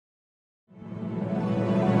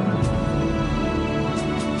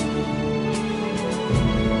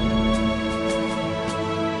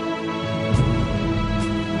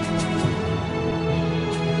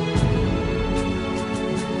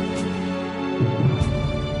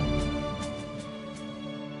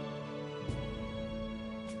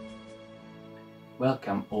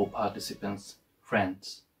Welcome all participants,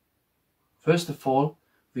 friends. First of all,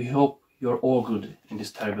 we hope you're all good in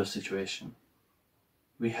this terrible situation.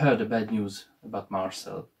 We heard the bad news about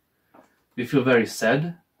Marcel. We feel very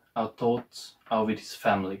sad. Our thoughts are with his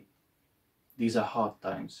family. These are hard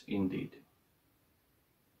times indeed.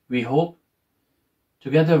 We hope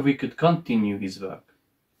together we could continue his work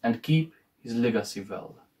and keep his legacy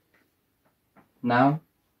well. Now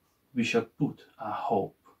we shall put our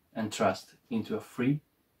hope and trust into a free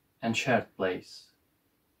and shared place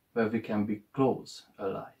where we can be close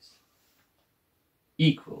allies,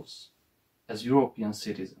 equals as European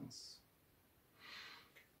citizens.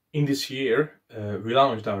 In this year, we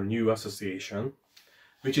launched our new association,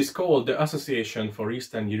 which is called the Association for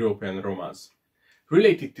Eastern European Romas.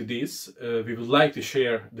 Related to this, we would like to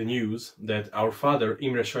share the news that our father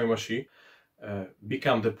Imre Solymosi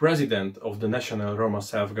became the president of the National Roma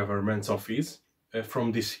Self-Government's Office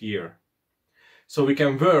from this year. So we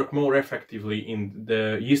can work more effectively in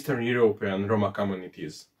the Eastern European Roma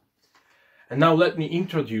communities. And now let me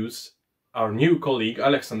introduce our new colleague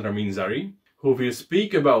Alexandra, who will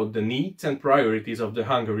speak about the needs and priorities of the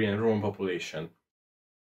Hungarian Roma population.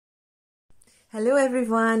 Hello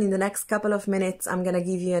everyone, in the next couple of minutes I'm going to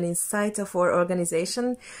give you an insight of our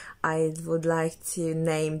organization. I would like to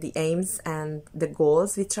name the aims and the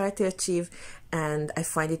goals we try to achieve, and I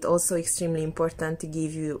find it also extremely important to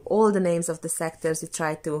give you all the names of the sectors we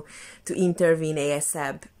try to intervene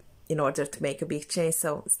ASAP in order to make a big change,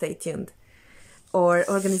 so stay tuned. Our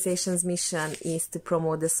organization's mission is to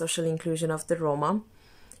promote the social inclusion of the Roma.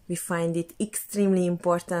 We find it extremely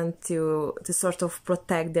important to sort of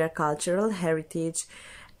protect their cultural heritage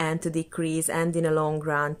and to decrease and in the long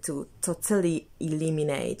run to totally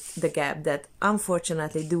eliminate the gap that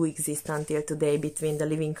unfortunately do exist until today between the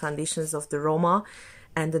living conditions of the Roma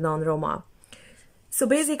and the non-Roma. So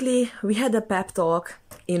basically we had a pep talk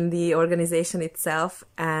in the organization itself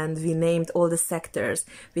and we named all the sectors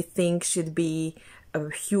we think should be a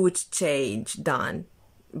huge change done,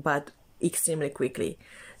 but extremely quickly.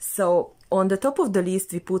 So on the top of the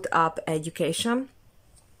list we put up education.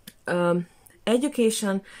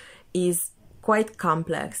 Education is quite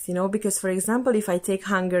complex, you know, because for example if I take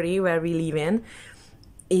Hungary where we live in,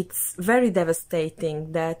 it's very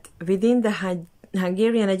devastating that within the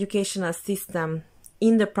Hungarian educational system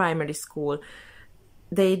in the primary school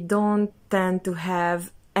they don't tend to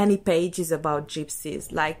have any pages about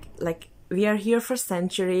gypsies, like we are here for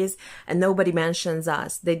centuries and nobody mentions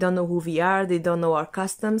us. They don't know who we are, they don't know our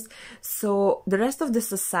customs. So the rest of the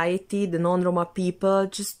society, the non-Roma people,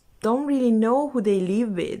 just don't really know who they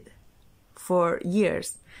live with for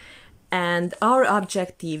years. And our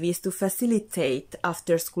objective is to facilitate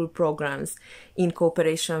after-school programs in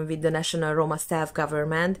cooperation with the National Roma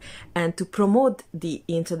Self-Government and to promote the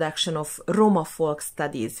introduction of Roma folk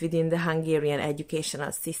studies within the Hungarian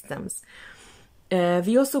educational systems.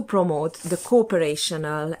 We also promote the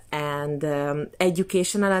cooperational and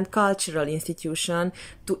educational and cultural institution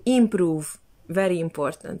to improve, very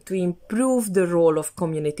important, to improve the role of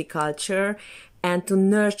community culture and to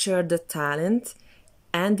nurture the talent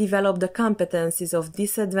and develop the competencies of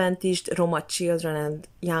disadvantaged Roma children and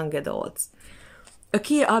young adults. A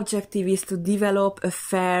key objective is to develop a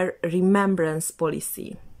fair remembrance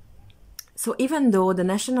policy. So even though the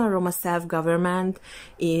National Roma Self-Government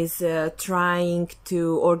is trying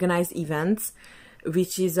to organize events,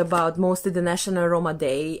 which is about mostly the National Roma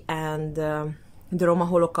Day and the Roma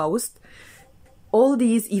Holocaust, all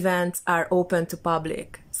these events are open to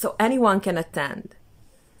public, so anyone can attend.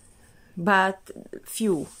 But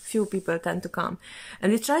few people tend to come.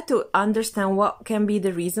 And we try to understand what can be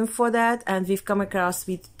the reason for that, and we've come across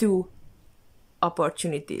with two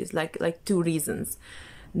opportunities, like two reasons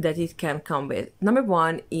that it can come with. Number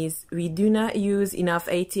one is we do not use enough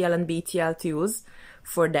ATL and BTL tools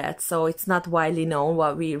for that, so it's not widely known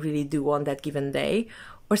what we really do on that given day.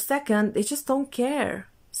 Or second, they just don't care.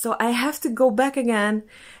 So I have to go back again,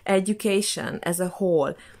 education as a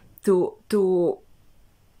whole, to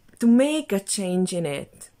make a change in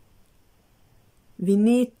it. We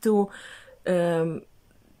need to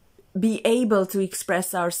be able to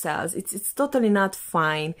express ourselves. It's totally not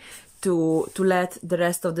fine to let the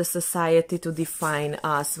rest of the society to define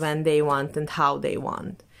us when they want and how they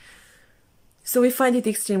want. So we find it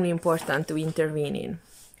extremely important to intervene in.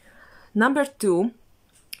 Number two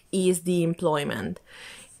is the employment.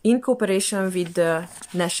 In cooperation with the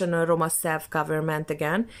National Roma Self-Government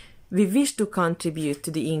again, we wish to contribute to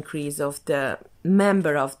the increase of the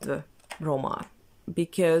member of the Roma,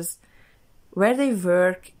 because where they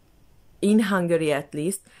work in Hungary at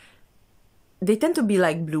least, they tend to be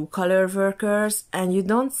like blue-collar workers, and you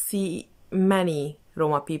don't see many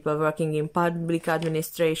Roma people working in public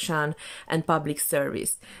administration and public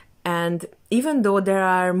service. And even though there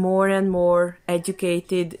are more and more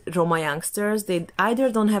educated Roma youngsters, they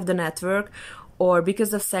either don't have the network, or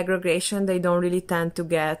because of segregation, they don't really tend to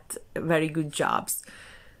get very good jobs.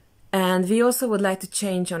 And we also would like to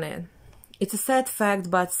change on it. It's a sad fact,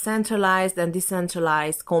 but centralized and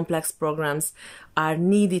decentralized complex programs are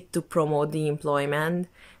needed to promote the employment,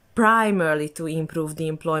 primarily to improve the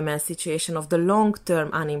employment situation of the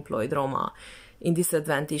long-term unemployed Roma in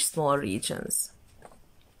disadvantaged small regions.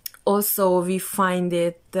 Also, we find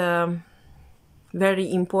it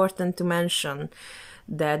very important to mention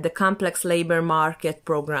that the complex labor market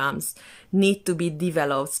programs need to be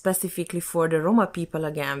developed specifically for the Roma people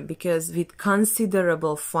again, because with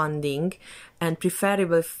considerable funding and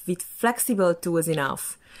preferable with flexible tools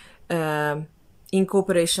enough, in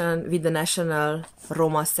cooperation with the national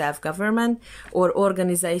Roma self-government, or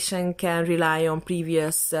organization can rely on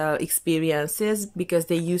previous experiences, because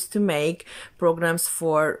they used to make programs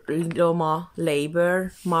for Roma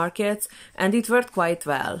labor markets and it worked quite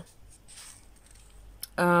well.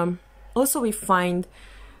 Also, we find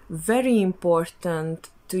very important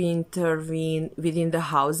to intervene within the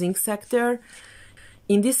housing sector.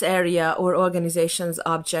 In this area, our organization's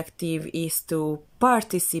objective is to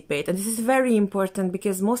participate. And this is very important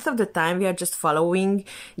because most of the time we are just following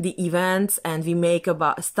the events and we make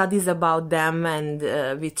studies about them, and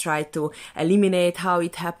we try to eliminate how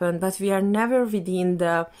it happened, but we are never within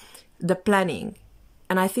the planning.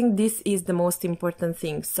 And I think this is the most important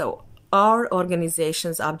thing. So our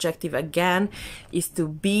organization's objective again is to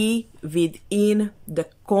be within the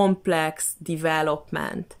complex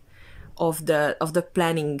development of the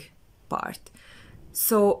planning part.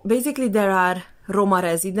 So basically there are Roma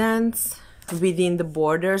residents within the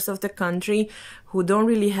borders of the country who don't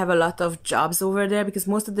really have a lot of jobs over there, because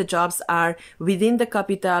most of the jobs are within the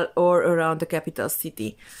capital or around the capital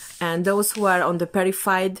city. And those who are on the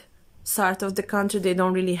periphery side of the country, they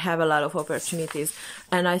don't really have a lot of opportunities.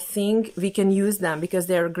 And I think we can use them because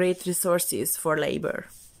they are great resources for labor.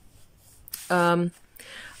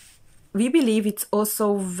 We believe it's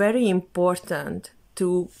also very important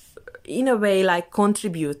to, in a way, like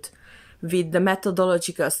contribute with the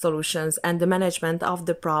methodological solutions and the management of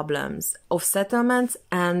the problems of settlements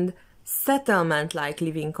and settlement-like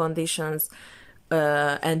living conditions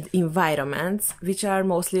and environments, which are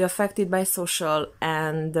mostly affected by social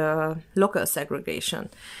and local segregation.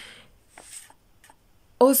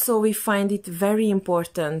 Also, we find it very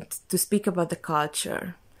important to speak about the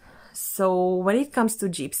culture. So when it comes to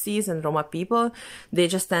Gypsies and Roma people, they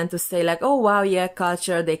just tend to say like, oh wow, yeah,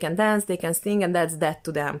 culture, they can dance, they can sing, and that's that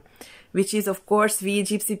to them. Which is, of course, we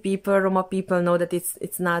Gypsy people, Roma people know that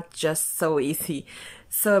it's not just so easy.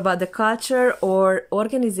 So about the culture, our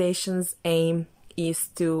organization's aim is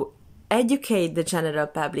to educate the general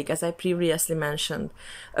public, as I previously mentioned,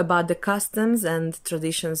 about the customs and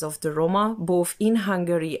traditions of the Roma, both in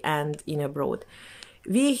Hungary and in abroad.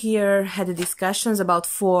 We here had discussions about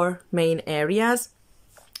 4 main areas.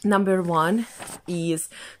 Number 1 is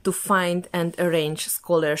to find and arrange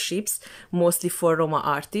scholarships, mostly for Roma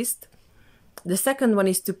artists. The second one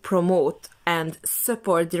is to promote and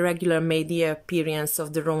support the regular media appearance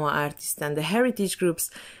of the Roma artists and the heritage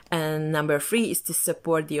groups. And number 3 is to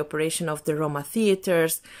support the operation of the Roma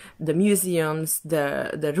theaters, the museums,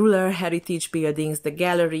 the rural heritage buildings, the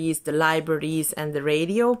galleries, the libraries, and the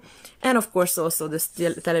radio. And of course also the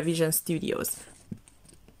television studios,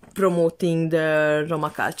 promoting the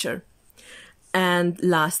Roma culture. And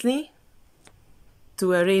lastly,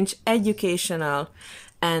 to arrange educational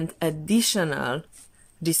and additional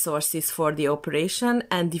resources for the operation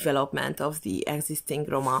and development of the existing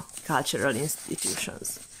Roma cultural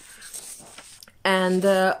institutions. And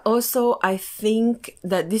also, I think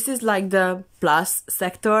that this is like the plus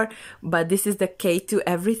sector, but this is the K to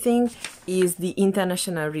everything, is the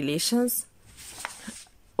international relations.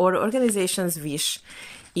 Our organization's wish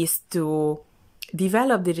is to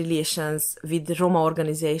develop the relations with Roma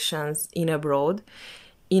organizations in abroad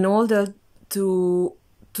in order to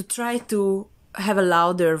try to have a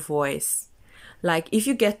louder voice. Like if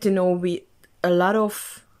you get to know with a lot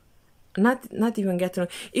of, not even get to know,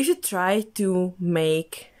 if you try to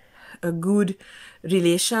make a good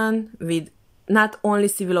relation with not only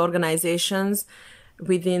civil organizations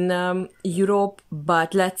within Europe,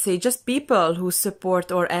 but let's say just people who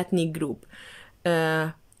support our ethnic group.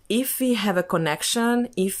 If we have a connection,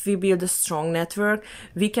 if we build a strong network,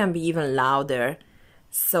 we can be even louder.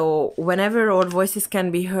 So whenever our voices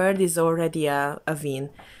can be heard is already a win.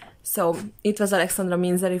 So it was Alexandra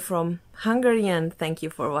Minzeri from Hungary, and thank you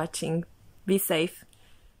for watching. Be safe.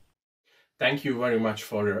 Thank you very much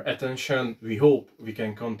for your attention. We hope we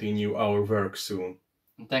can continue our work soon.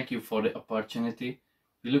 And thank you for the opportunity.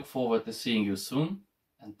 We look forward to seeing you soon,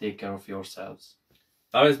 and take care of yourselves.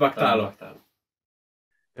 Talvez Baktalo.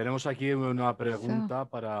 Tenemos aquí una pregunta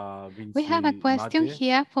para Vinci We have a question Máté,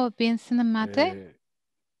 here for Vincent and Máté.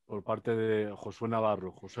 por parte de Josué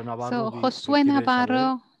Navarro. Josué So Navarro, Josué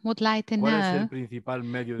Navarro would like to ¿cuál es el know principal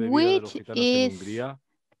medio de vida de los which gitanos en is Hungría?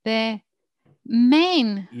 the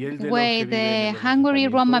main Y el de los way que viven en the los Hungary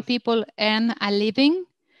Roma asentamientos. people earn a living,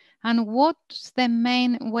 and what's the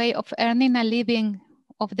main way of earning a living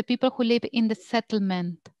of the people who live in the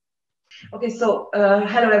settlement? Okay, so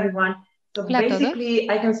hello everyone. So Hola a todos. basically,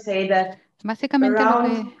 I can say that Básicamente lo around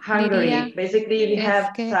que Hungary, diría basically we es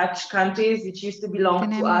have que such countries which used to belong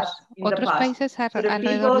to us tenemos in the otros past. países So the alrededor de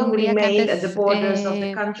people who Hungría que remained at the antes borders of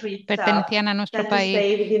the country itself pertenecían a nuestro tend to país,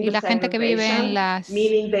 stay within y the la gente que vive en segregation, las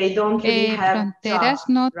meaning they don't really have fronteras jobs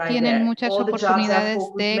no right tienen there. muchas All the jobs are oportunidades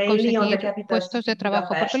focused de mainly on the conseguir capital puestos de city, trabajo,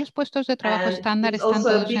 porque Budapest. los puestos de trabajo And estándar it's están also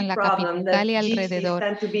a todos en big la problem that capital y gypsies alrededor.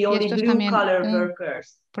 tend to be Y only esto es blue también collar un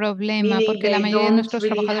workers, problema, meaning porque la they mayoría de don't nuestros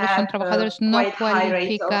really trabajadores son have trabajadores no quite high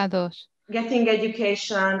rates of cualificados. getting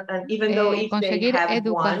education, and even though if they Conseguir have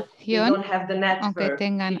one, they educación, don't have the aunque network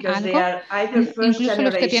tengan because they algo, are either first incluso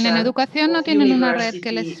los que tienen generation educación no of tienen una red que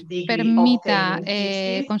les university degree permita obtaining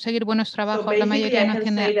gypsies. conseguir buenos So trabajos. La basically, mayoría I no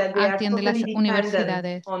can say that they are atiende las totally dependent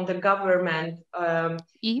universidades. on the government,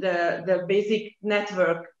 Y the basic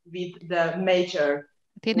network with the major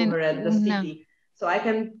tienen over at the una city. So I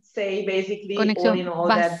can say basically all conexión in all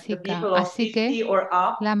that the básica. people of Así que 50 or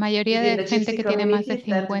up la mayoría within de the gente gypsy que tiene más de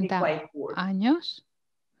community tend to be 50 quite poor. años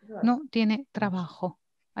no tiene trabajo.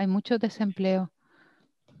 Hay mucho desempleo.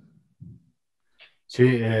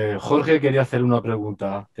 Sí, Jorge quería hacer una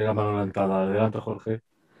pregunta. Tiene la mano levantada. Adelante, Jorge.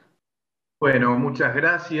 Bueno, muchas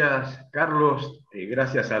gracias, Carlos.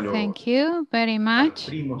 Gracias a los Thank you very much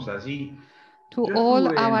primos allí. to Yo all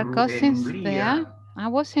estuve our en cousins there. Hungría I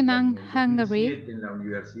was in en el Hungary 2007 en la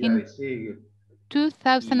Universidad in de Szeged y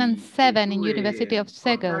 2007 in University of tuve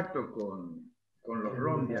Szeged, contacto con los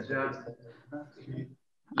rom de allá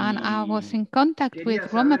and I was y in contact quería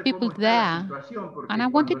with Roma saber people cómo está la there, situación porque and I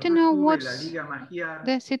cuando wanted to yo know estuve en la what's Liga Magiar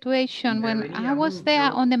the situation. When I intervenía was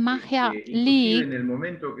there on mucho, the Mahia inclusive en League, el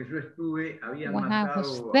momento que yo estuve habían when I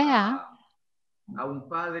was matado there, a un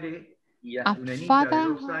padre y a a su nenita de father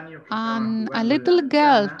 2 años que estaban and a jugando en la little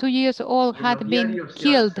girl, ventana. 2 years old, En los had been diarios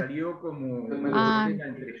killed. salió como una And pelea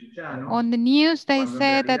entre gitanos, on the news, they cuando en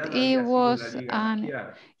said that realidad it había sido la was Liga an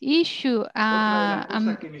Magiar. issue Otra de las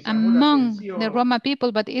cosas que me llamó la among the atención Roma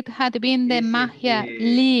people, but it had been the es Mahia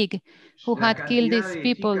League who la had killed cantidad these de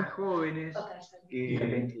people. chicas jóvenes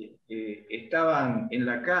que estaban en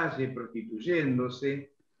la calle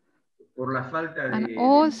prostituyéndose por la falta And de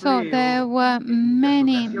also there empleo, were en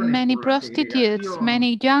muchas ocasiones many por la prostitutes, segregación,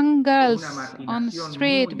 many young por una girls on the marginación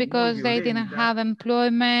street muy because they didn't have violenta en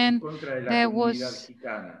employment. contra de la There comunidad was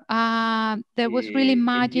gitana. really Entiendo que el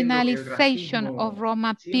marginalization of racismo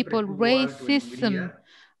Roma siempre people, estuvo alto en racism. Hungría.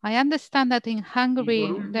 I understand that in Y por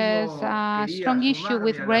Hungary there's último, a quería strong issue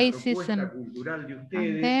with sumarme a la propuesta racism. cultural de And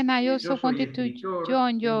ustedes. then I Yo also soy wanted to escritor,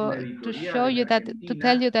 join tengo una to editorial show en you that, to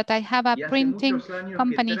tell you Argentina that I have a y hace printing muchos años que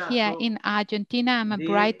company here in trato Argentina. I'm a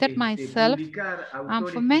writer de myself. publicar And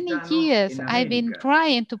for autores many gitanos years, en I've been América,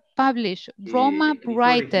 trying to publish Roma escritores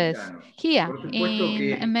writers gitanos. here Por supuesto in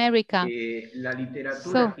que America. la literatura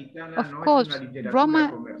So, gitana of no es una course, literatura Roma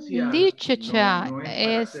comercial, literature no es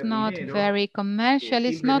para is hacer not dinero, very commercial,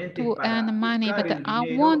 it's not simplemente es to earn para money, buscar but el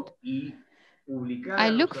I want, dinero y publicar I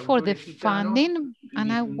a look los for the autores gitanos funding y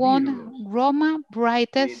and I want difundirlos. Roma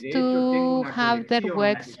writers De hecho, tengo to una have their colección que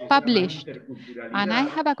works se llama published. And I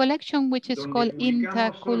have Interculturalidad, a collection which is donde called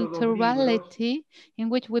publicamos solo 2 libros Interculturality, in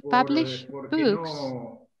which we publish porque books.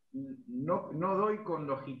 no doy con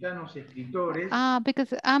los gitanos escritores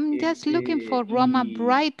Because I'm just looking for Roma y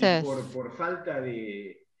writers, por falta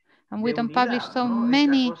and we de don't publish unidad, so ¿no? Esta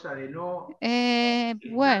many cosa de no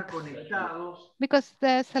estar works conectados because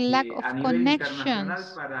there's a lack a of nivel internacional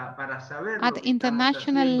connections para saber at lo que estamos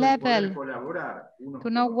international haciendo y poder level colaborar unos to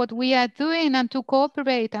con know otros. what we are doing and to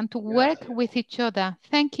cooperate and to work Gracias. with each other.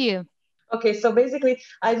 Thank you. Okay, so basically,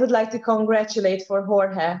 I would like to congratulate for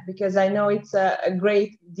Jorge because I know it's a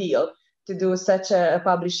great deal to do such a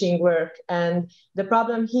publishing work. And the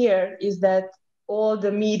problem here is that all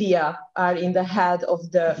the media are in the head of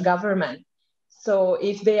the government. So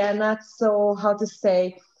if they are not so, how to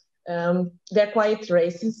say, they're quite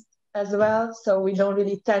racist as well. So we don't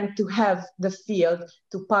really tend to have the field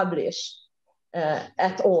to publish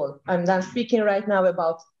at all. I'm speaking right now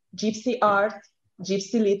about Gypsy art,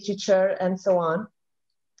 Gypsy literature, and so on.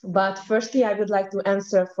 But firstly, I would like to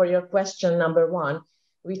answer for your question number one,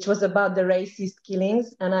 which was about the racist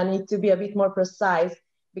killings. And I need to be a bit more precise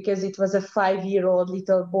because it was a 5-year-old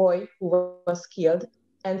little boy who was killed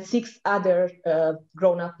and 6 other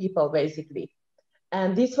grown-up people, basically.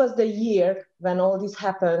 And this was the year when all this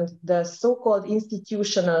happened, the so-called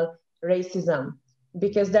institutional racism,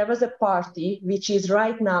 because there was a party which is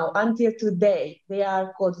right now, until today, they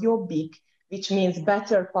are called Jobbik, which means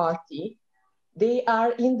better party. They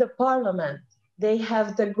are in the parliament. They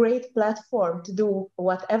have the great platform to do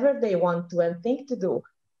whatever they want to and think to do.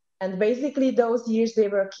 And basically those years they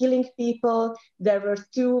were killing people. There were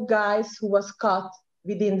 2 guys who was caught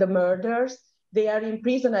within the murders. They are in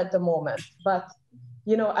prison at the moment. But,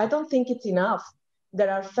 you know, I don't think it's enough. There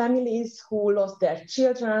are families who lost their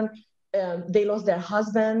children. They lost their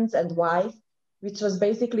husbands and wives, which was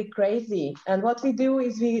basically crazy. And what we do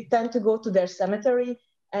is we tend to go to their cemetery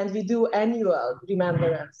and we do annual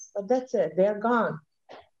remembrance, but that's it, they're gone.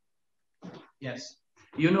 Yes,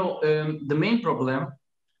 you know, the main problem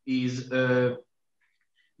is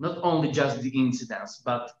not only just the incidents,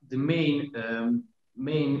 but the main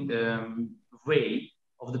way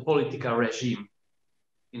of the political regime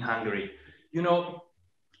in Hungary. You know,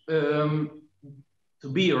 to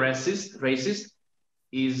be racist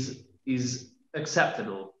is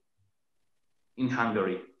acceptable in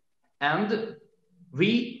Hungary, and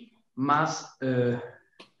we must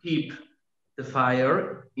keep the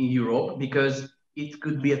fire in Europe because it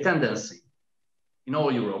could be a tendency in all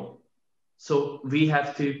Europe. So we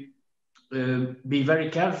have to be very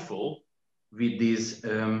careful with these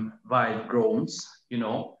wild groans, you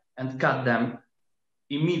know, and cut them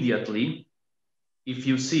immediately. If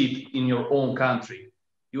you see it in your own country,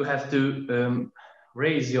 you have to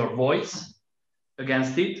raise your voice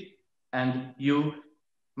against it, and you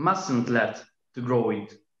mustn't let to grow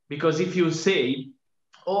it. Because if you say,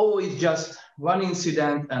 oh, it's just one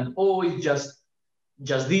incident, and oh, it's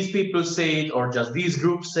just these people say it, or just these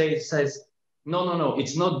groups says, no,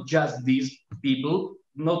 it's not just these people,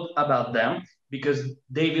 not about them, because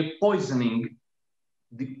they were poisoning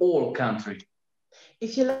the whole country.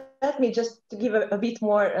 If you let me just to give a bit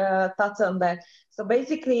more thoughts on that. So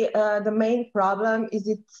basically, the main problem is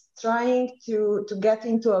it's trying to get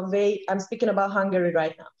into a way, I'm speaking about Hungary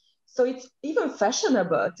right now. So it's even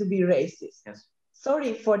fashionable to be racist. Yes.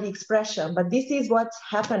 Sorry for the expression, but this is what's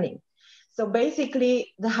happening. So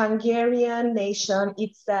basically, the Hungarian nation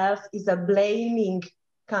itself is a blaming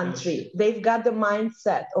country. Yes. They've got the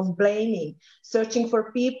mindset of blaming, searching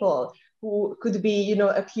for people who could be, you know,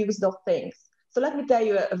 accused of things. So let me tell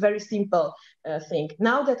you a very simple thing.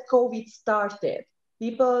 Now that COVID started,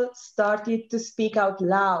 people started to speak out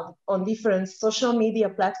loud on different social media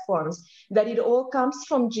platforms that it all comes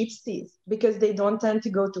from gypsies because they don't tend to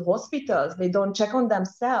go to hospitals. They don't check on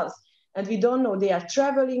themselves. And we don't know, they are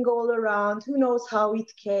traveling all around. Who knows how it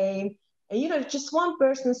came? And, you know, if just one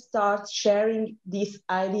person starts sharing this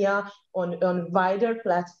idea on wider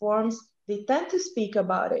platforms, they tend to speak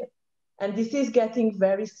about it. And this is getting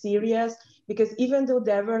very serious because even though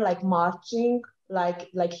they were like marching,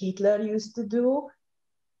 like Hitler used to do,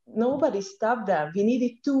 nobody stopped them. We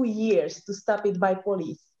needed 2 years to stop it by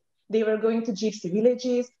police. They were going to gypsy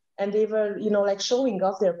villages and they were, you know, like showing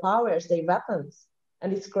off their powers, their weapons.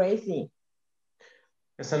 And it's crazy.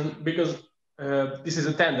 Yes, and because this is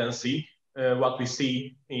a tendency, what we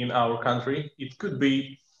see in our country, it could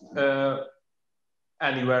be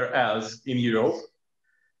anywhere else in Europe.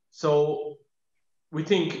 So we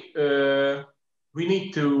think we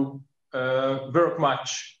need to work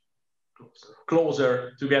much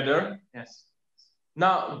closer together. Yes.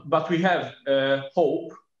 Now, but we have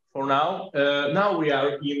hope for now. Now we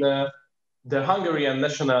are in the Hungarian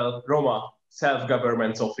National Roma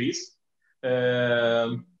Self-Government Office.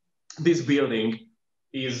 This building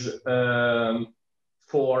is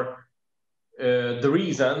for the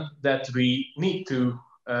reason that we need to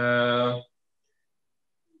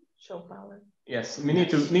show power. Yes, we need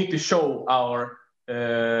to show our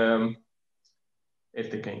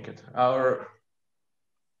értékeinket. Our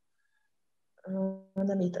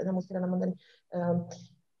nem azt kellene mondani.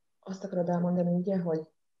 Azt akarod elmondani, ugye, hogy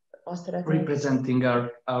azt szeretnénk... Representing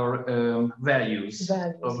our values.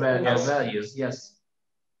 Our values, yes.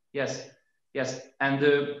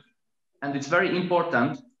 And it's very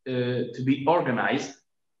important to be organized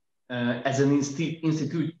as an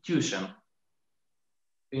institution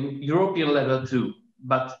in European level too,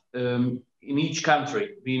 but in each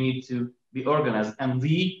country we need to be organized, and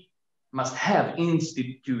we must have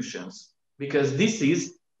institutions because this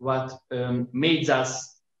is what makes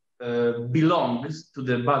us belongs to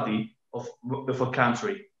the body of a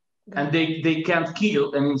country, and they can't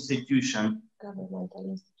kill an institution. Governmental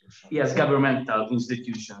institutions. Yes, governmental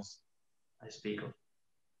institutions. I speak of.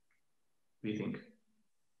 We think.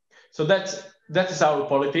 So that is our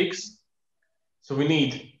politics. So we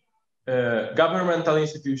need governmental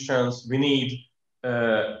institutions. We need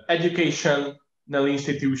educational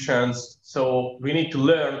institutions. So we need to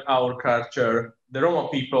learn our culture. The Roma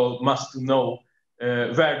people must know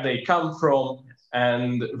where they come from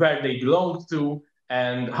and where they belong to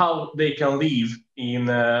and how they can live in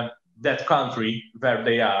that country where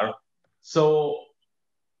they are. So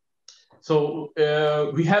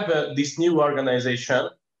we have this new organization.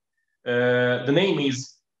 The name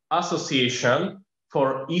is Association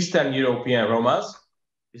for Eastern European Romas.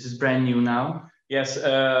 This is brand new now. Yes.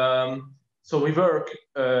 So we work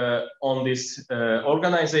on this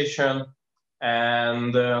organization,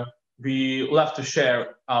 and we love to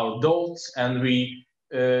share our thoughts, and we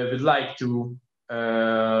would like to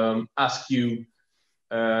ask you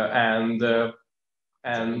and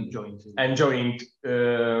join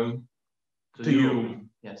to you.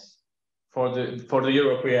 Yes. For the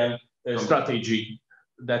European strategy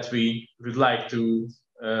that we would like to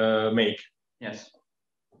make. Yes.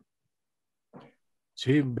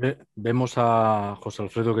 Sí, vemos a José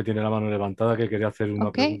Alfredo que tiene la mano levantada, que quería hacer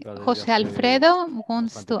una pregunta. José Alfredo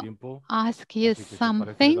wants to ask you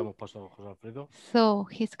something. So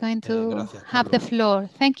he's going to have the floor.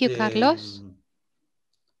 Thank you, Carlos.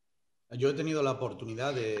 Yo he tenido la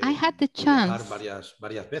oportunidad de I had the chance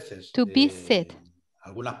varias veces to visit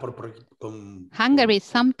algunas Hungary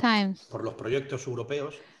sometimes por los proyectos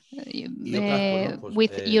europeos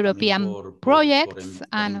with European projects,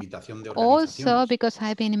 and also because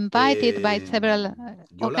I've been invited by several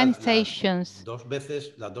organizations.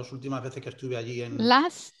 Las dos últimas veces que estuve allí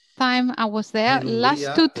last time I was there,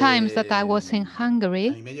 last two times that I was in Hungary,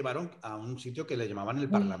 a mí me llevaron a un sitio que le llamaban el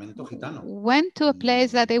Parlamento Gitano. Went to a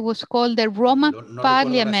place that it was called the Roma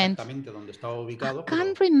Parliament. I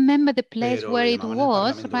can't remember the place where it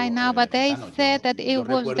was right now, but they said that it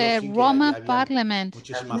was the Roma Parliament.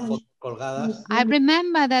 I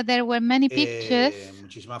remember that there were many pictures,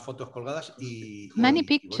 many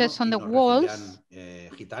pictures on the walls,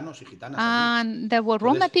 and there were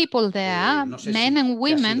Roma people there, men and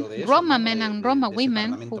women, Roma men and Roma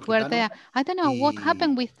women who were there. I don't know what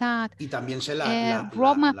happened with that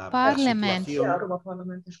Roma Parliament.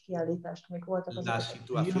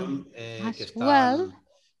 As well,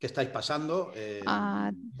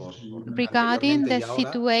 regarding the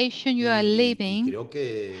situation you are living,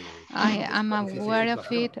 I am aware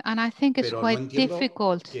of it, and I think it's quite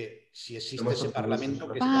difficult.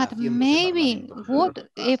 But maybe, what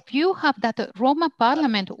if you have that Roma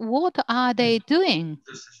Parliament, what are they doing?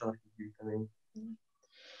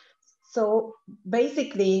 So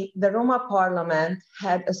basically, the Roma Parliament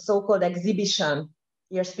had a so-called exhibition.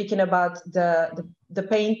 You're speaking about the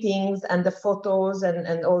paintings and the photos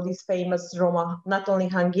and all these famous Roma, not only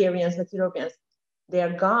Hungarians, but Europeans.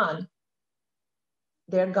 They're gone.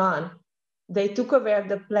 They're gone. They took away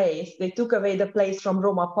the place. They took away the place from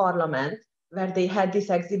Roma Parliament where they had this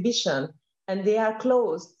exhibition, and they are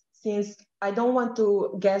closed since, I don't want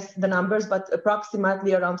to guess the numbers, but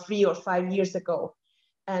approximately around 3 or 5 years ago.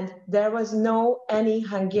 And there was any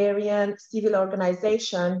Hungarian civil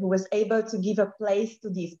organization who was able to give a place to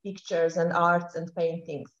these pictures and arts and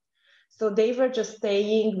paintings. So they were just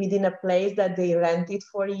staying within a place that they rented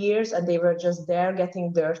for years, and they were just there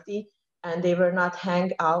getting dirty, and they were not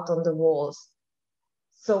hang out on the walls.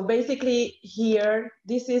 So basically here,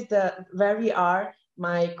 this is where we are.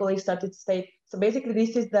 My colleague started to state, so basically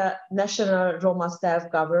this is the national Roma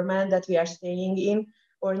self-government that we are staying in.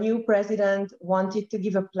 Our new president wanted to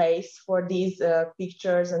give a place for these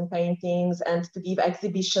pictures and paintings, and to give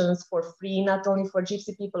exhibitions for free, not only for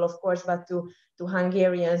Gypsy people, of course, but to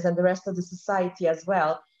Hungarians and the rest of the society as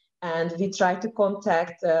well. And we tried to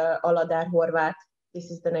contact Aladár Horváth,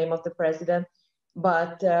 this is the name of the president,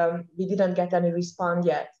 but we didn't get any response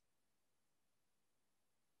yet.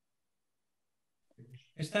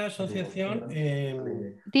 Esta asociación,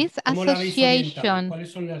 this association,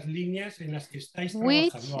 ¿cuáles son las líneas en las que estáis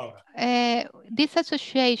trabajando ahora? This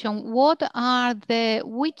association,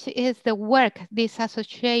 which is the work this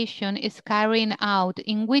association is carrying out?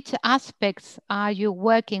 In which aspects are you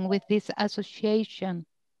working with this association?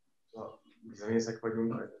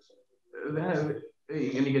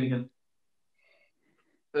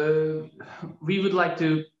 We would like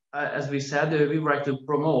to, as we said, we would like to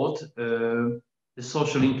promote the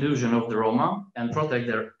social inclusion of the Roma and protect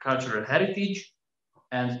their cultural heritage,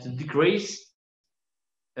 and to decrease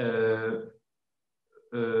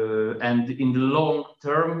and in the long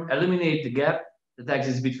term eliminate the gap that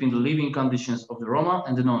exists between the living conditions of the Roma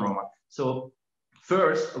and the non-Roma. So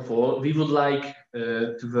first of all, we would like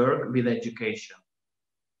to work with education.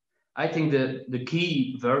 I think that the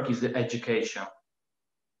key work is the education,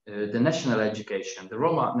 the national education, the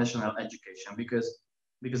Roma national education,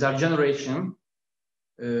 because our generation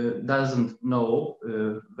doesn't know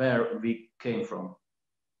where we came from.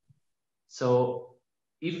 So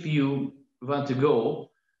if you want to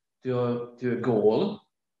go to a goal,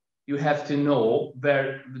 you have to know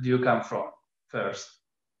where do you come from first.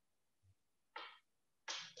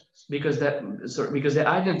 Because the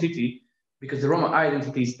identity, because the Roma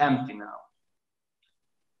identity is empty now.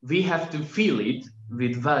 We have to fill it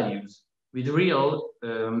with values, with real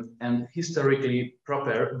and historically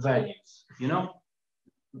proper values, you know?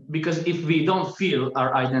 Because if we don't feel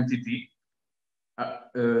our identity,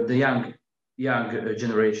 the young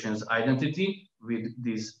generation's identity with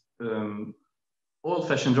these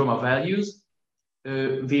old-fashioned Roma values,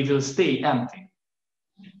 we will stay empty.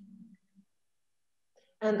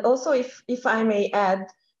 And also, if I may add,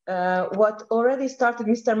 what already started,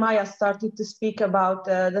 Mr. Maya started to speak about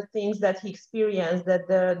the things that he experienced, that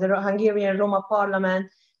the Hungarian Roma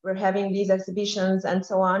parliament were having these exhibitions and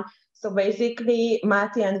so on. So basically,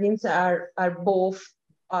 Máté and Vince are both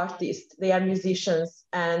artists. They are musicians,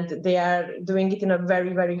 and they are doing it in a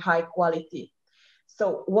very, very high quality.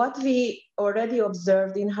 So what we already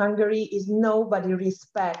observed in Hungary is nobody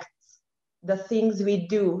respects the things we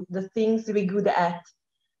do, the things we're good at.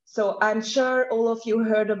 So I'm sure all of you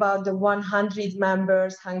heard about the 100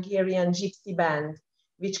 members Hungarian Gypsy band,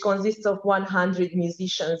 which consists of 100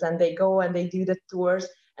 musicians, and they go and they do the tours,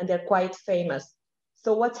 and they're quite famous.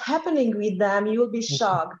 So what's happening with them, you'll be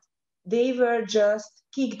shocked. They were just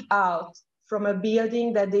kicked out from a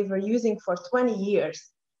building that they were using for 20 years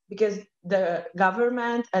because the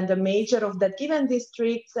government and the mayor of that given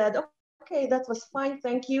district said, okay, that was fine,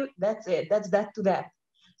 thank you, that's it, that's that to that.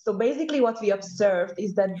 So basically what we observed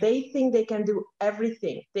is that they think they can do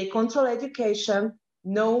everything. They control education,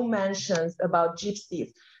 no mentions about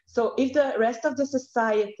gypsies. So if the rest of the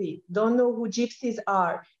society don't know who gypsies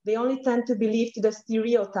are, they only tend to believe to the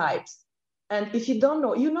stereotypes. And if you don't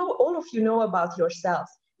know, you know, all of you know about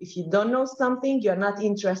yourselves. If you don't know something, you're not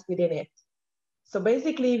interested in it. So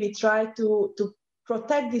basically we try to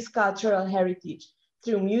protect this cultural heritage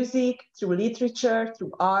through music, through literature,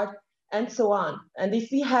 through art, and so on. And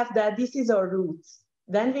if we have that, this is our roots,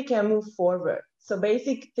 then we can move forward. So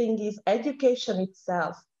basic thing is education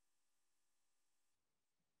itself.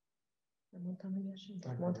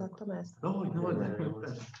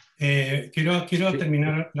 Quiero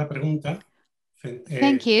terminar la pregunta.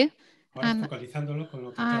 Thank you. And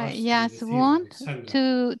I just want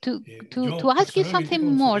to ask you something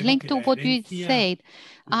more linked to what you said.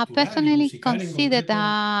 I personally consider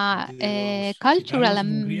the cultural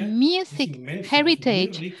and music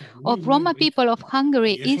heritage of Roma people of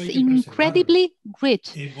Hungary is incredibly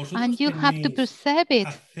rich, and you have to preserve it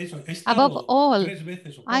above all.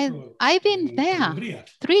 I've been there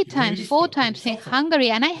 3 times, 4 times in Hungary,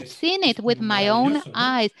 and I have seen it with my own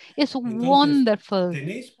eyes. It's wonderful.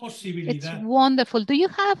 It's wonderful. Do you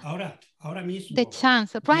have the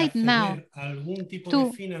chance right now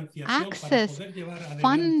to access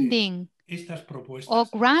funding or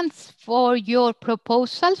grants for your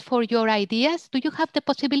proposals, for your ideas? Do you have the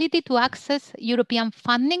possibility to access European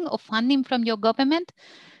funding or funding from your government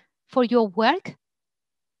for your work?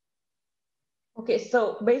 Okay,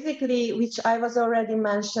 so basically, which I was already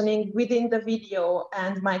mentioning within the video,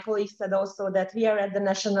 and my colleague said also that we are at the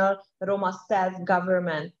National Roma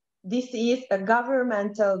Self-Government. This is a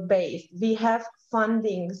governmental base. We have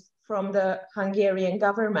fundings from the Hungarian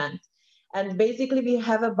government. And basically, we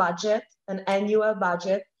have a budget, an annual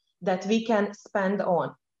budget that we can spend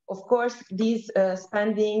on. Of course, these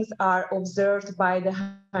spendings are observed by the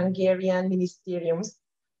Hungarian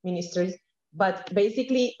ministries. But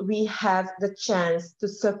basically, we have the chance to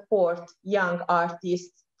support young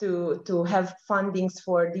artists to have fundings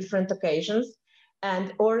for different occasions.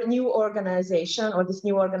 And our new organization, or this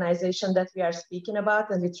new organization that we are speaking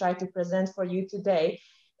about and we try to present for you today,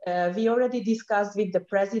 we already discussed with the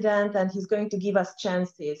president, and he's going to give us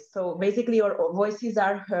chances. So basically, our voices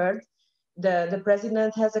are heard. The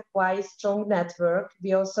president has a quite strong network.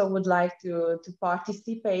 We also would like to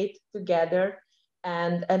participate together.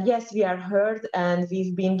 And yes, we are heard, and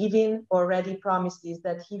we've been given already promises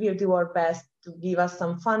that he will do our best to give us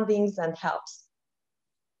some fundings and helps.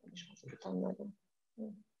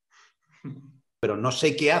 Pero no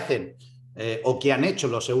sé qué hacen o qué han hecho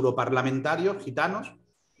los europarlamentarios gitanos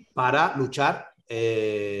para luchar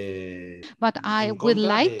But I would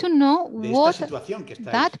like to know what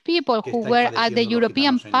that people who were at the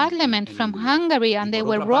European Parliament from Hungary and they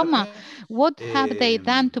were Roma, what have they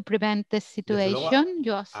done to prevent the situation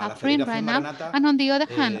you are suffering right now? And on the other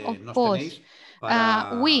hand, of course,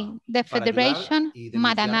 we, the Federation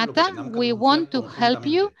Maranatha, we want to help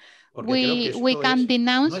you. We can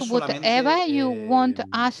denounce whatever you want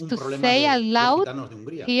us to say aloud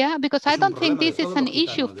here, because I don't think this is an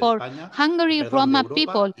issue for Hungary Roma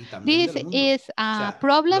people. This is a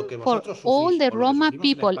problem for all the Roma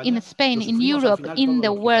people in Spain, in Europe, in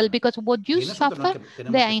the world, because what you suffer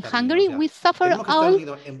there in Hungary, we suffer all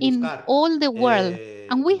in all the world.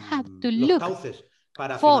 And we have to look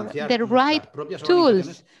for the right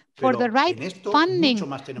tools, for the right funding.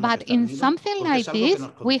 But in something like this,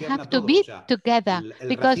 we have to be together,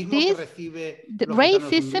 because this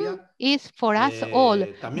racism is for us all.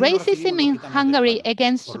 Racism in Hungary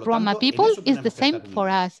against Roma people is the same for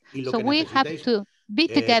us. So we have to be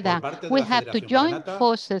together. We have to join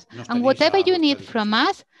forces. And whatever you need from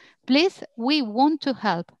us, please, we want to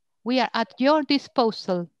help. We are at your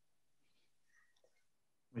disposal.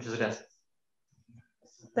 Muchas gracias.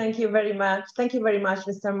 Thank you very much. Thank you very much,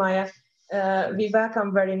 Mr. Maya. We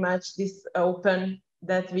welcome very much this open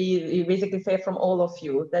that we basically say from all of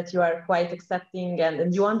you, that you are quite accepting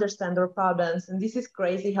and you understand our problems. And this is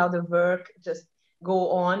crazy how the work just go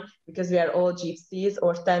on, because we are all gypsies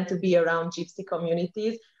or tend to be around gypsy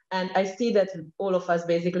communities. And I see that all of us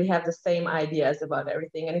basically have the same ideas about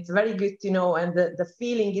everything. And it's very good to know. And the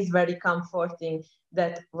feeling is very comforting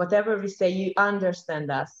that whatever we say, you understand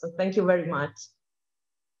us. So thank you very much.